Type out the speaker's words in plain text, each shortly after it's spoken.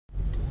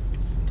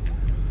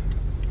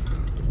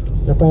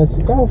Já conhece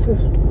esse carro,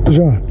 Celso?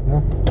 Já.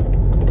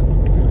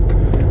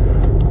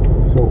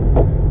 Se eu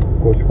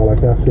gosto de falar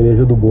que é a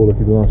cereja do bolo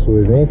aqui do nosso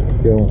evento,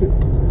 que é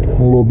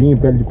um lobinho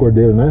pele de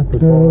cordeiro, né?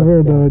 É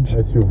verdade.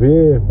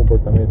 SUV,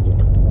 comportamento.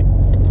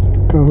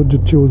 Carro de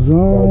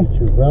tiozão. Carro de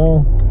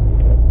tiozão.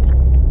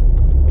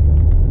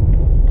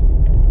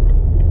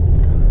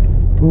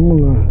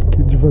 Vamos lá,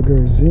 aqui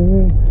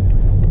devagarzinho.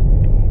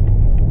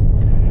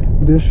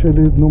 Deixa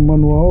ele no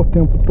manual o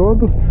tempo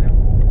todo.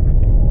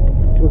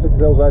 Se você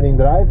quiser usar ele em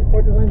drive,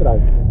 pode usar em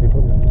drive, não tem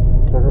problema.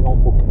 Só jogar um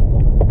pouquinho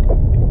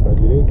pra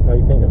direita,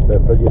 aí tem,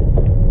 pra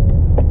direita.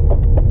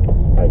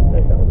 Aí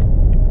tá.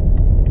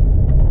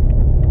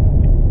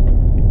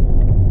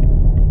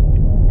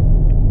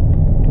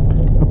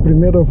 A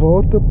primeira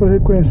volta para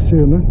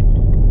reconhecer, né?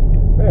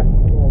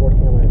 Uma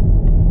voltinha mais.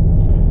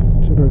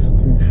 Tirar esse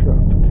trem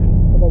chato aqui.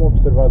 Vou dar uma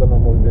observada na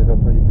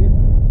movimentação de pista.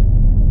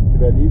 Se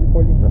tiver livre,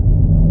 pode entrar.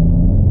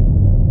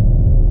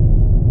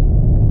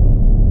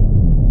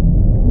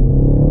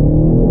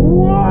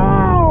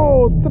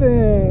 Uau,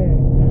 trem!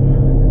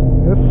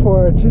 É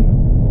forte, hein?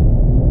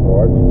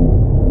 Forte.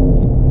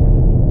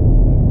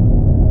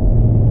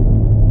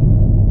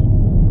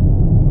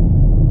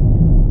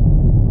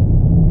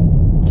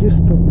 Que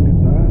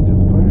estabilidade,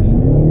 parça.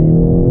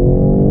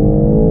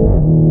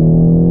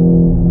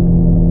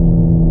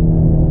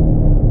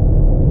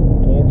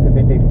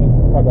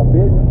 HP,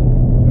 né?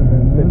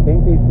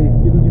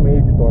 76,5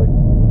 kg de torque.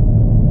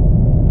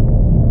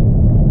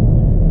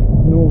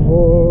 Não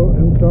vou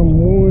entrar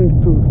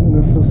muito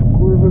nessas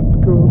curvas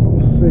porque eu não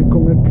sei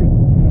como é que...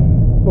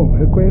 Bom,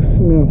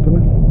 reconhecimento,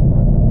 né?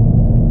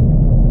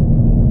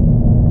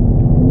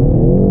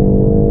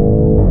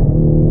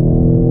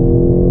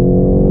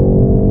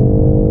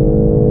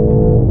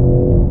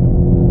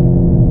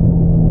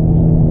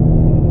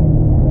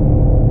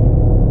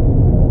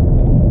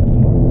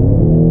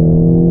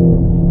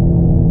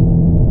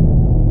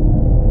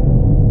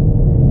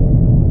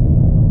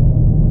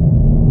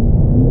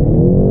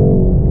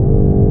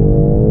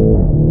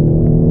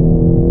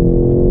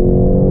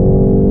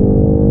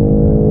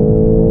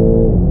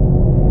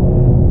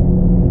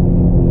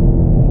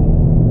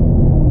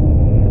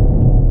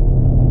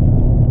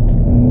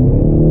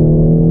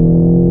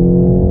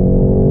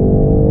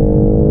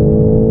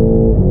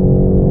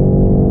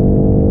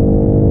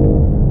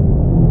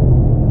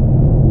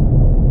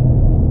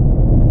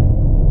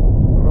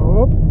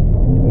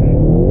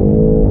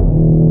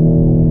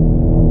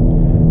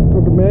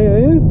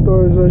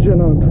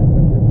 Exagerando.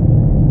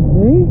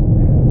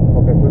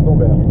 Qualquer coisa não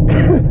bela.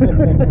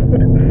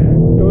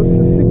 Então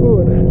se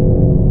segura.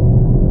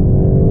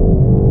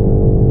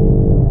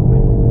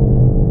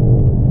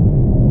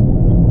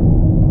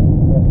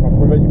 Próxima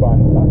curva é de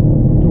baixo, tá?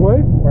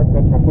 Oi?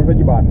 Próxima curva é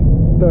de baixo.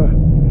 Tá.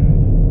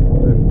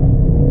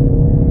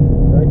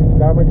 Esse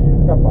carro é mais difícil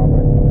de escapar,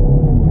 mas...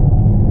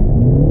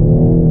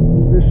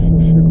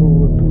 Vixe, chegou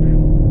o outro ali.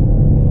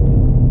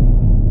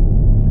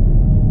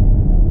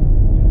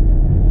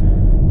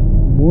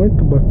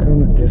 Muito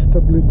bacana, que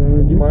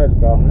estabilidade. Demais o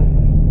carro, né?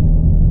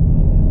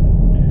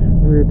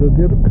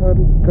 Verdadeiro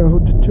carro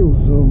de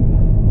tiozão.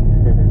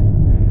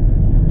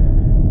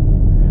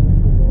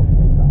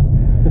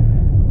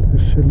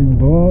 Deixa ele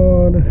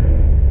embora.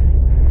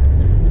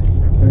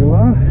 Vai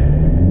lá.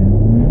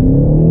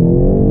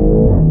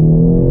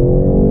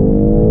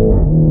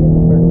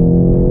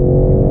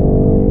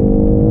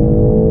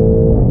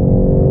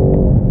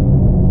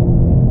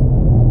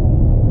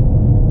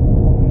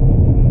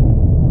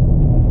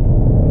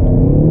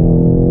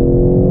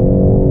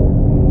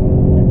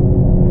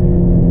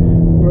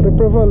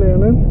 Pra valer,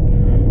 né?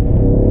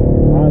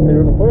 Ah,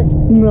 anterior não foi?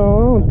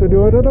 Não,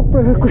 anterior era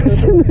pra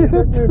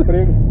reconhecimento.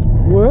 Emprego.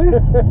 Oi?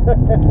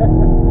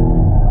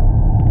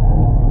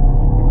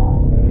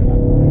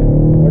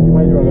 Pode ir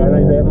mais devagar,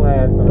 a ideia não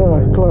é essa.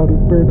 Tá, não. claro,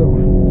 perdão.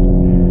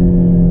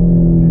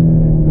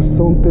 É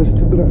só um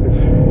test drive.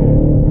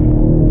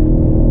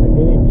 É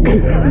aquele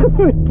estilo.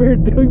 Vai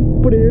perder o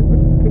emprego.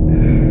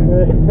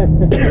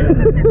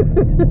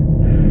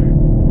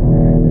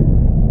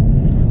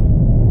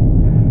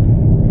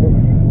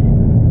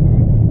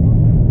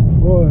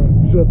 Ó,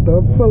 já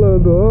tava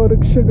falando, a hora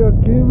que chegar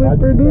aqui vai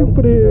perder o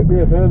emprego.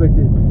 Berrando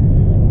aqui.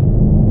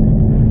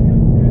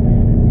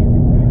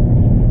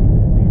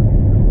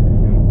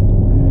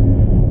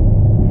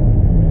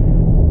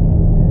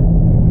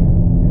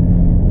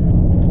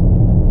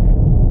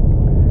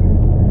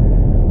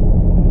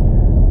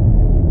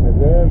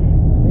 Mas é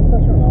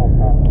sensacional,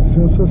 cara.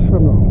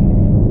 Sensacional.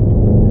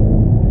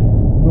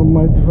 Vamos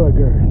mais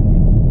devagar.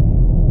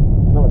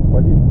 Não, mas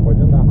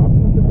pode andar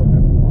rápido, não tem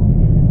problema.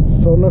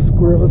 Só nas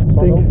curvas que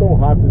Só tem não que... tão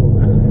rápido.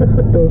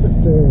 Tá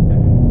certo.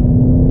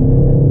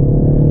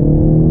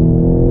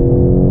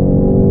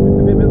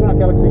 Você vê mesmo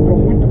naquela que você entrou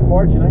muito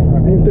forte, né?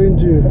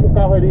 Entendi. Como o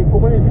carro ali,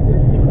 como ele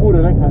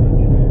segura, né, cara?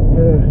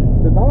 É,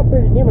 Você dá uma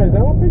perdidinha, mas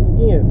é uma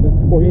perdidinha. Você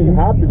corrige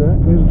rápido, né?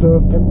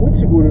 exato. É muito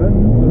seguro, né?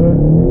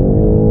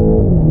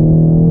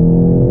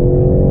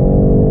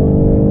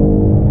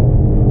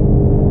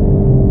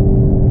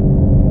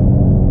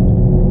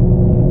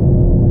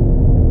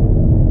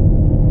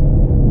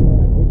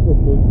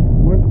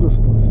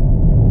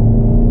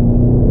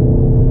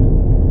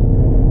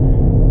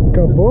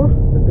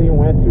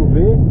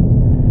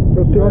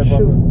 Eu tenho um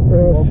X.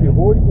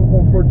 Off-road com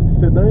conforto de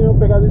sedã e uma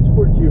pegada de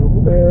esportivo.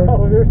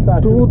 Carro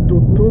versátil.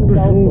 Tudo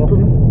junto,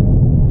 né?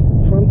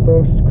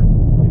 Fantástico.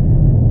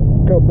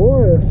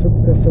 Acabou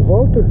essa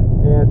volta?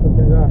 Essa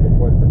você já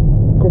pode.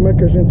 Como é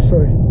que a gente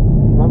sai?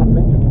 Lá na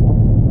frente eu te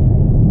mostro.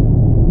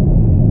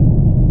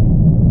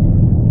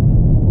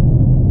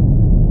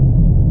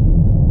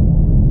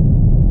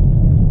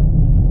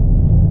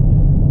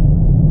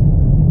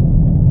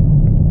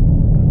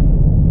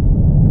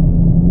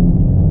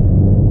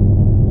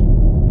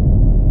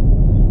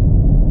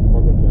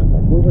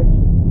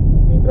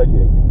 Para a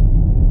direita.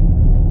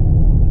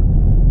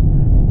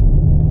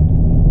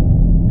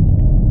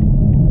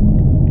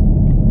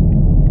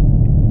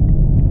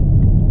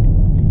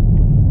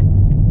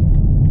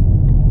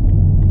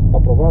 Tá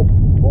aprovado?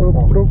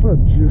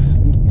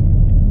 Aprovadíssimo.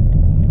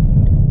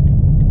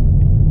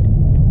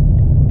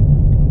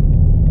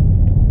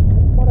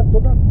 Fora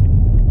toda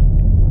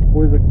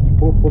coisa que te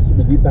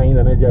possibilita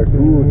ainda, né, de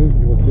ajuste,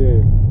 de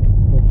você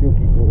sentir o